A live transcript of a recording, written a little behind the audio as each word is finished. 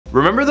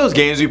Remember those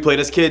games we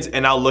played as kids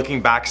and now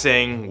looking back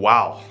saying,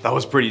 wow, that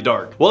was pretty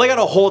dark? Well, I got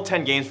a whole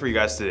 10 games for you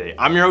guys today.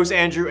 I'm your host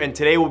Andrew, and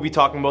today we'll be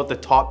talking about the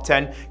top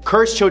 10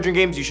 cursed children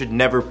games you should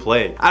never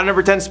play. At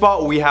number 10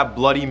 spot, we have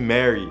Bloody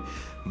Mary.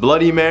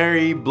 Bloody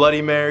Mary,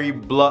 Bloody Mary,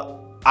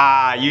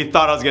 you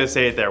thought I was gonna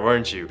say it there,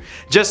 weren't you?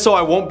 Just so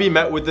I won't be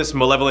met with this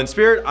malevolent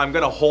spirit, I'm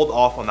gonna hold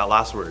off on that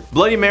last word.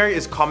 Bloody Mary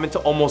is common to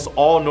almost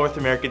all North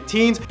American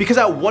teens because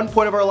at one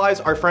point of our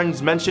lives, our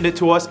friends mentioned it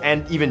to us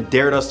and even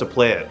dared us to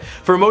play it.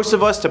 For most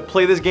of us, to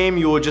play this game,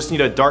 you will just need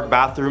a dark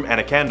bathroom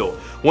and a candle.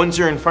 Once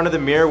you're in front of the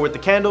mirror with the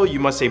candle, you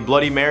must say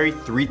Bloody Mary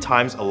 3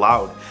 times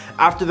aloud.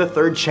 After the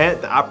 3rd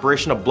chant, the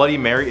apparition of Bloody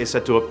Mary is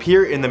said to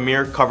appear in the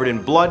mirror covered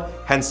in blood,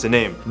 hence the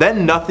name.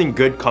 Then nothing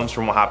good comes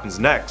from what happens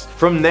next.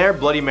 From there,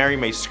 Bloody Mary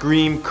may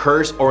scream,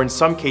 curse, or in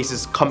some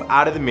cases come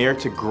out of the mirror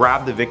to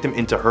grab the victim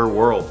into her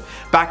world.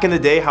 Back in the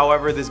day,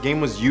 however, this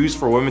game was used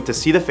for women to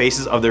see the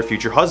faces of their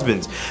future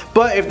husbands.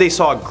 But if they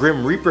saw a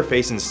Grim Reaper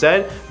face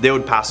instead, they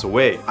would pass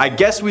away. I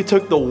guess we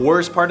took the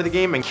worst part of the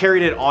game and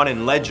carried it on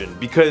in legend,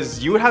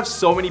 because you would have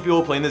so many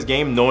people playing this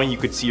game knowing you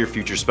could see your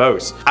future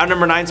spouse. At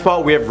number 9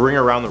 spot, we have Ring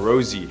Around the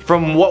Rosie.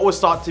 From what was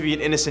thought to be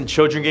an innocent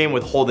children game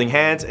with holding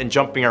hands and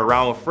jumping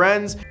around with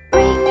friends,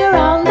 Ring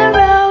around the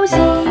rosy,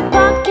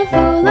 pocket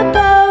full of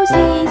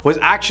posies, was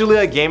actually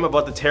a game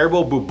about the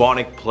terrible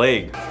bubonic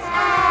plague.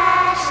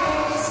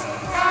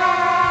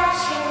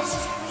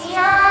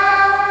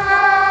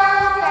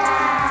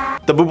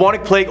 The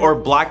bubonic plague, or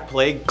Black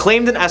Plague,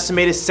 claimed an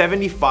estimated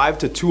 75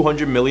 to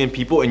 200 million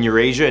people in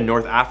Eurasia and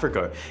North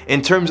Africa.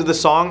 In terms of the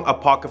song, A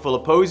Pocket Full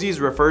of Posies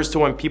refers to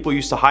when people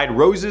used to hide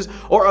roses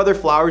or other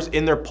flowers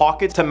in their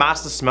pockets to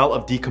mask the smell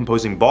of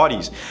decomposing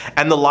bodies.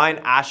 And the line,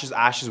 ashes,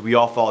 ashes, we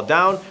all fall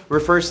down,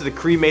 refers to the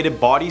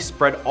cremated bodies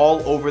spread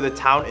all over the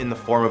town in the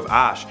form of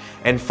ash.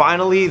 And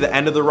finally, the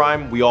end of the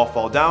rhyme, we all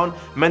fall down,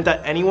 meant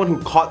that anyone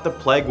who caught the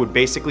plague would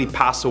basically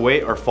pass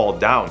away or fall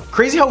down.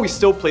 Crazy how we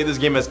still play this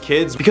game as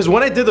kids, because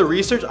when I did the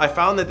research, I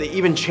found that they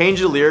even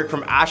changed the lyric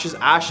from ashes,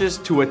 ashes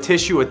to a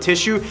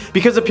tissue,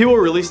 because the people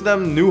releasing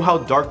them knew how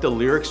dark the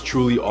lyrics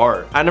truly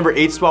are. At number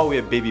 8 spot, we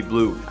have Baby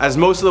Blue. As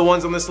most of the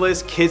ones on this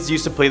list, kids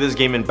used to play this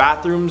game in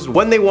bathrooms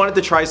when they wanted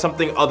to try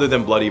something other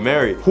than Bloody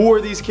Mary. Who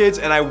are these kids,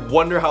 and I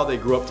wonder how they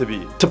grew up to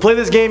be. To play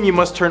this game, you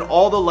must turn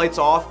all the lights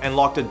off and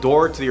lock the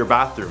door to your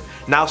bathroom.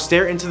 Now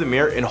stare into the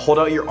mirror and hold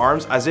out your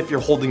arms as if you're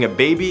holding a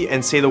baby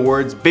and say the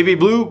words Baby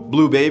Blue,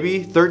 Blue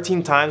Baby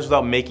 13 times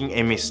without making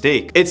a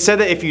mistake. It's said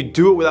that if you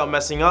do it without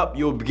messing up,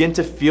 you will begin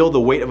to feel the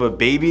weight of a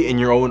baby in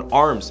your own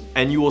arms,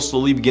 and you will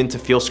slowly begin to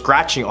feel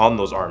scratching on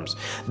those arms.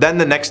 Then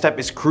the next step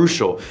is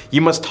crucial.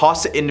 You must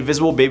toss the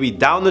invisible baby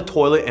down the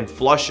toilet and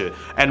flush it,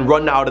 and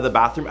run out of the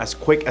bathroom as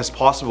quick as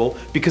possible,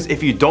 because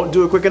if you don't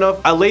do it quick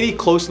enough, a lady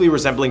closely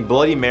resembling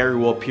Bloody Mary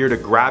will appear to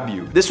grab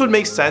you. This would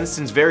make sense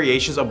since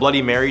variations of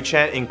Bloody Mary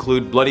chant include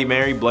Bloody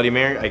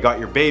Mary, I got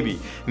your baby.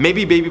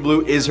 Maybe Baby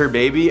Blue is her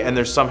baby and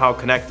they're somehow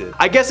connected.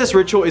 I guess this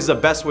ritual is the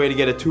best way to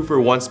get a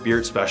 2-for-1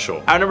 spirit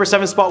special. At number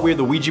 7 spot, we have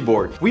the Ouija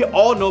board. We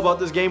all know about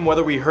this game,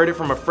 whether we heard it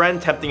from a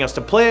friend tempting us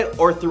to play it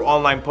or through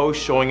online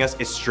posts showing us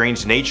its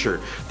strange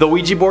nature. The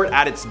Ouija board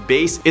at its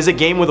base is a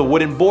game with a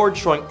wooden board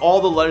showing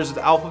all the letters of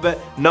the alphabet,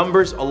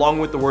 numbers, along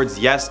with the words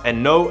yes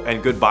and no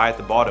and goodbye at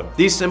the bottom.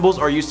 These symbols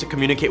are used to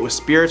communicate with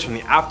spirits from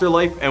the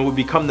afterlife and would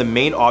become the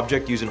main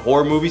object used in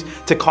horror movies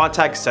to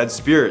contact said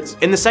spirits.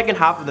 In the second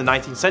half of the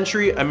 19th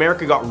century,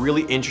 America got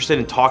really interested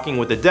in talking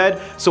with the dead,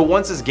 so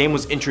once this game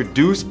was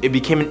introduced, it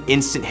became an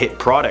instant hit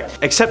product.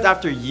 Except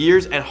after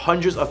years and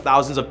hundreds of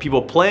thousands of people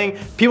playing,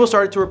 people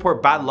started to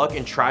report bad luck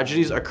and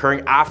tragedies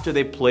occurring after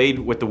they played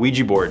with the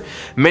Ouija board.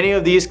 Many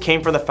of these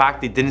came from the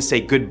fact they didn't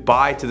say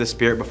goodbye to the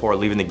spirit before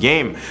leaving the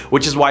game,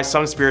 which is why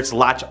some spirits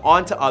latch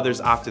onto others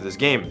after this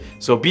game.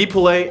 So be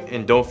polite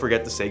and don't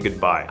forget to say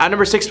goodbye. At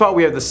number 6 spot,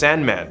 we have the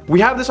Sandman.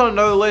 We have this on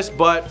another list,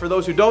 but for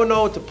those who don't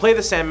know, to play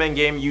the Sandman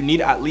game, you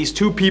need at least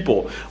 2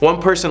 people. One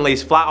person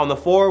lays flat on the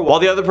floor while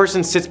the other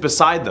person sits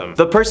beside them.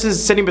 The person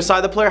sitting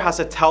beside the player has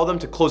to tell them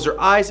to close their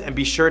eyes and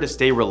be sure to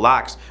stay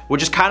relaxed,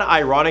 which is kind of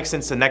ironic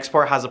since the next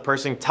part has a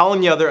person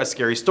telling the other a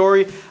scary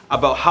story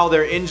about how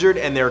they're injured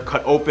and they're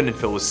cut open and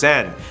filled with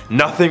sand.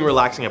 Nothing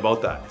relaxing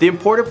about that. The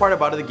important part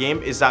about the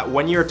game is that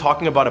when you're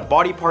talking about a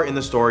body part in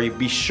the story,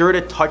 be sure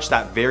to touch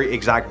that very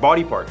exact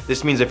body part.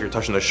 This means if you're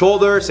touching the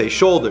shoulder, say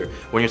shoulder.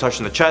 When you're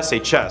touching the chest, say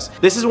chest.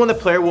 This is when the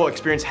player will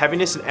experience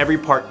heaviness in every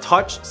part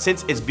touched,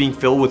 since it's being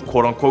filled with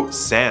quote-unquote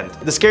sand.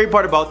 The scary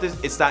part about this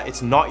is that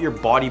it's not your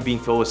body being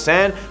filled with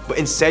sand, but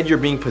instead you're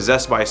being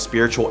possessed by a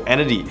spiritual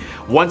entity.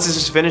 Once this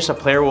is finished, the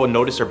player will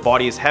notice their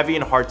body is heavy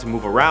and hard to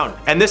move around.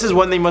 And this is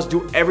when they must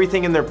do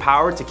everything in their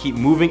power to keep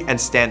moving and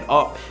stand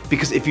up,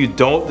 because if you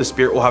don't, the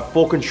spirit will have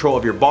full control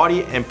of your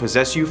body and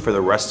possess you for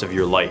the rest of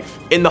your life.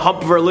 In the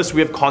hump of our list,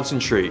 we have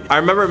Concentrate. I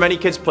remember many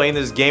kids playing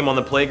this game on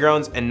the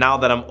playgrounds, and now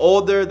that I'm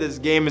older, this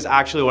game is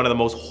actually one of the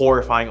most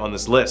horrifying on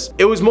this list.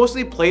 It was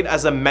mostly played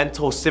as a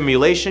mental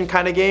simulation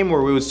kind of game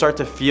where we would start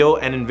to feel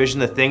and envision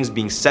the things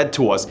being said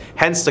to us,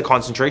 hence the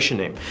concentration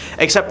name.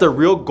 Except the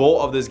real goal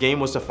of this game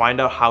was to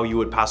find out how you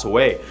would pass pass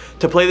away.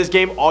 To play this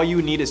game, all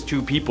you need is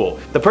 2 people.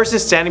 The person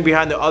standing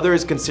behind the other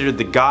is considered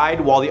the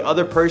guide, while the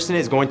other person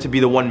is going to be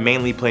the one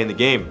mainly playing the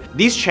game.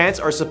 These chants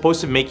are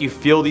supposed to make you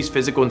feel these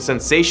physical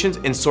sensations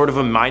in sort of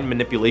a mind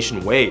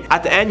manipulation way.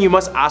 At the end, you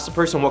must ask the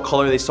person what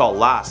color they saw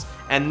last,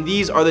 and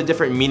these are the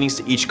different meanings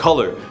to each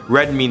color.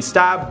 Red means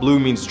stab, blue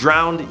means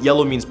drowned,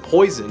 yellow means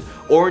poison,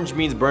 orange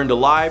means burned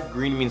alive,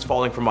 green means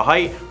falling from a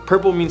height,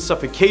 purple means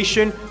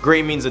suffocation,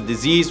 gray means a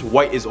disease,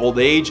 white is old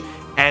age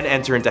and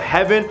enter into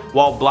heaven,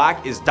 while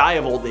black is die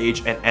of old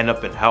age and end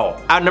up in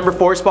hell. At number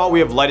 4 spot, we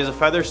have light as a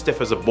feather,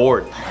 stiff as a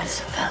board. Light as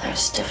a feather,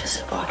 stiff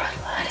as a board.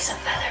 Light as a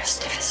feather,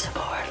 stiff as a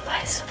board.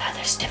 Light as a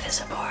feather, stiff as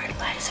a board.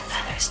 Light as a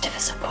feather, stiff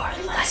as a board.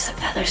 Light as a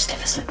feather,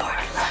 stiff as a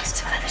board. Light as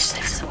a feather,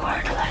 stiff as a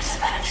board. Light as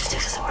a feather,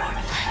 stiff as a board.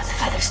 Light as a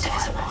feather, stiff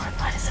as a board.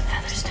 Light as a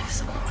feather, stiff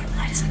as a board.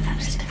 Light as a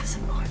feather, stiff as a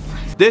board.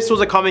 This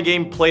was a common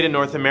game played in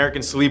North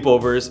American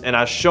sleepovers, and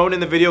as shown in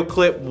the video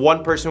clip,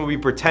 one person will be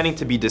pretending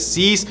to be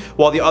deceased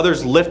while the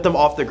others lift them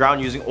off the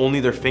ground using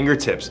only their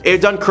fingertips. If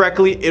done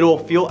correctly, it will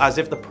feel as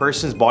if the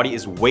person's body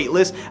is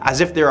weightless,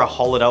 as if they're a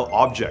hollowed out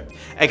object.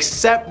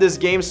 Except this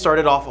game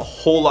started off a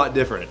whole lot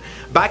different.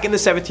 Back in the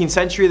 17th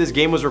century, this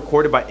game was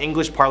recorded by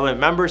English Parliament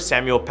member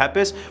Samuel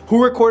Pepys,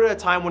 who recorded a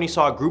time when he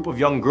saw a group of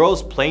young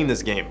girls playing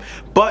this game.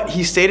 But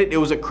he stated it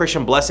was a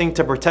Christian blessing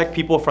to protect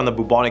people from the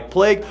bubonic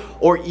plague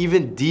or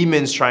even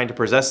demons trying to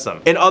possess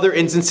them. In other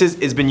instances,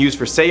 it's been used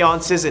for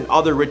seances and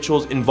other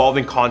rituals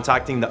involving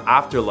contacting the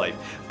afterlife.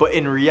 But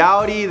in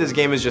reality, this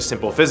game is just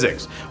simple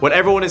physics. When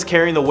everyone is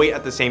carrying the weight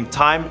at the same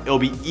time, it'll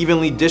be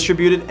evenly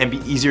distributed and be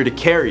easier to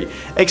carry.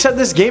 Except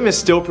this game is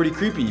still pretty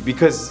creepy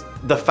because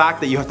the fact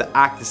that you have to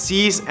act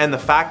deceased and the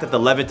fact that the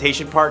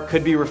levitation part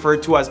could be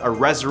referred to as a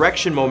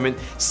resurrection moment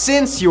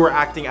since you were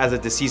acting as a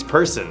deceased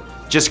person.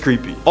 Just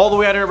creepy. All the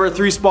way at number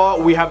 3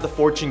 spot, we have the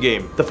fortune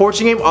game. The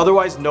fortune game,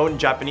 otherwise known in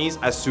Japanese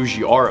as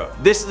Sujiara.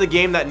 This is a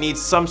game that needs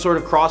some sort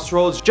of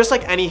crossroads, just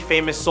like any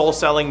famous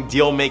soul-selling,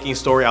 deal-making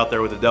story out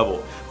there with the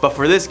devil. But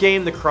for this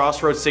game, the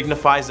crossroads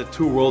signifies the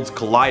 2 worlds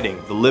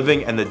colliding, the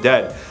living and the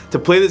dead. To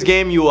play this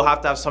game, you will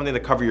have to have something to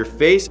cover your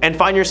face and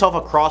find yourself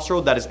a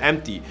crossroad that is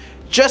empty,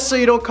 just so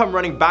you don't come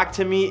running back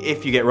to me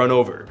if you get run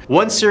over.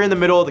 Once you're in the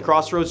middle of the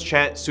crossroads,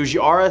 chant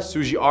Sujiara,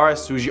 Sujiara,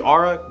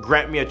 Sujiara,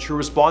 grant me a true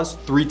response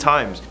 3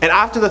 times. And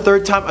after the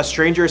 3rd time, a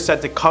stranger is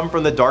said to come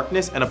from the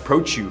darkness and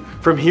approach you.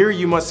 From here,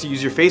 you must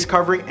use your face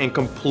covering and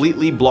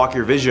completely block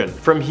your vision.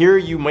 From here,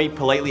 you might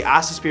politely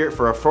ask the spirit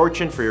for a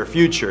fortune for your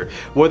future,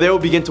 where they will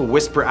begin to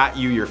whisper at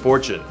you your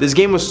fortune. This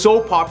game was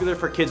so popular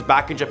for kids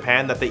back in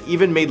Japan that they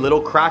even made little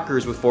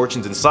crackers with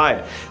fortunes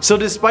inside. So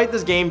despite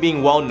this game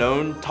being well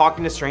known,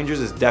 talking to strangers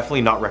is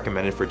definitely not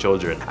recommended for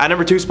children. At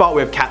number 2 spot,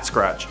 we have Cat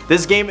Scratch.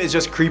 This game is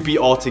just creepy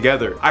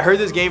altogether. I heard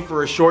this game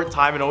for a short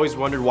time and always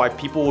wondered why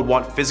people would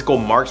want physical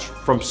marks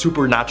from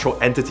supernatural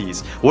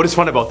entities. What is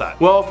fun about that?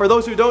 Well, for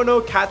those who don't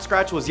know, Cat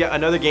Scratch was yet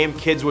another game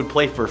kids would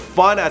play for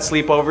fun at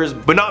sleepovers,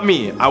 but not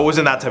me. I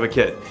wasn't that type of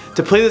kid.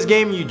 To play this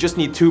game, you just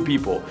need 2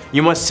 people.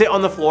 You must sit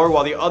on the floor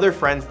while the other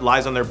friend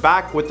lies on their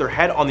back with their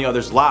head on the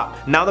other's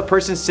lap. Now the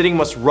person sitting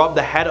must rub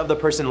the head of the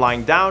person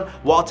lying down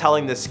while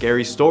telling this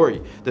scary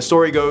story. The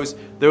story goes,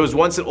 there was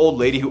once an old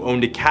lady who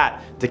owned a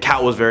cat. The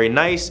cat was very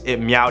nice, it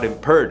meowed and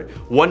purred.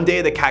 One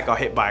day the cat got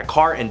hit by a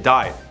car and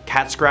died.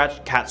 Cat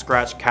scratch, cat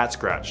scratch, cat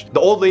scratch. The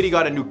old lady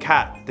got a new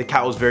cat. The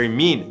cat was very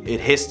mean. It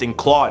hissed and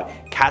clawed.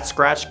 Cat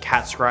scratch,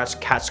 cat scratch,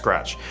 cat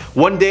scratch.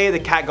 One day the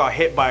cat got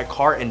hit by a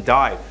car and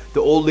died. The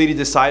old lady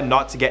decided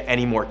not to get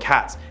any more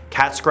cats.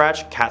 Cat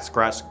scratch, cat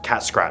scratch,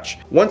 cat scratch.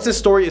 Once this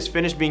story is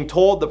finished being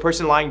told, the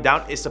person lying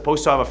down is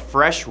supposed to have a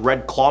fresh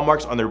red claw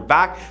marks on their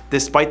back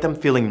despite them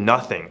feeling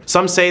nothing.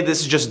 Some say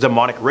this is just a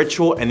demonic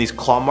ritual and these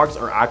claw marks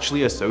are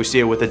actually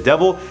associated with the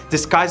devil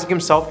disguising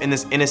himself in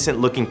this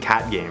innocent looking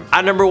cat game.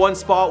 At number 1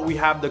 spot, we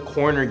have the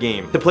corner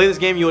game. To play this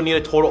game, you will need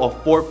a total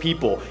of 4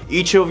 people.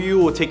 Each of you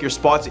will take your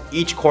spots in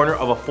each corner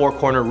of a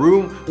 4-corner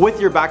room with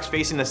your backs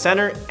facing the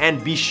center,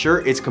 and be sure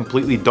it's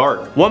completely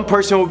dark. One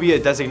person will be a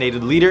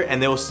designated leader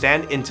and they will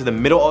stand into the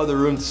middle of the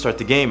room to start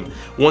the game.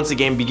 Once the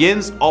game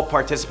begins, all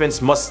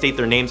participants must state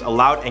their names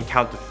aloud and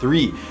count to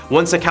 3.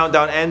 Once the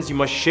countdown ends, you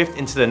must shift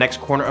into the next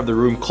corner of the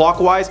room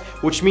clockwise,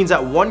 which means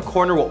that one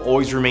corner will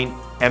always remain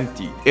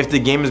empty. If the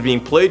game is being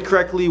played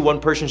correctly,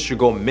 one person should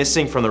go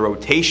missing from the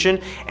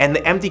rotation and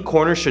the empty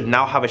corner should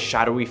now have a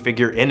shadowy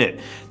figure in it.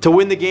 To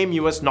win the game,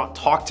 you must not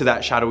talk to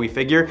that shadowy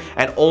figure,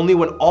 and only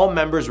when all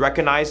members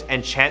recognize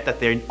and chant that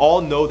they all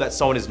know that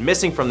someone is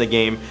missing from the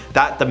game,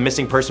 that the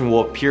missing person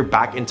will appear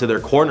back into their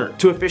corner.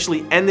 To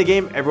officially end the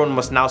game, everyone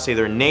must now say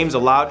their names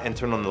aloud and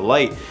turn on the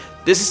light.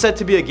 This is said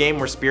to be a game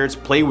where spirits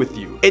play with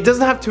you. It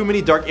doesn't have too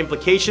many dark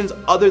implications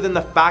other than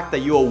the fact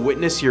that you will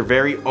witness your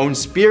very own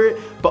spirit,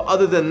 but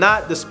other than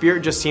that, the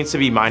spirit just seems to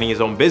be minding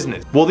his own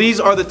business. Well, these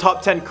are the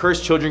top 10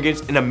 cursed children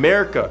games in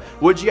America.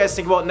 What do you guys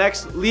think about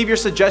next? Leave your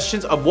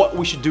suggestions of what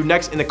we should do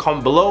next in the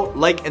comment below.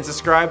 Like and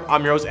subscribe.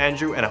 I'm your host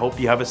Andrew, and I hope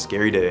you have a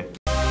scary day.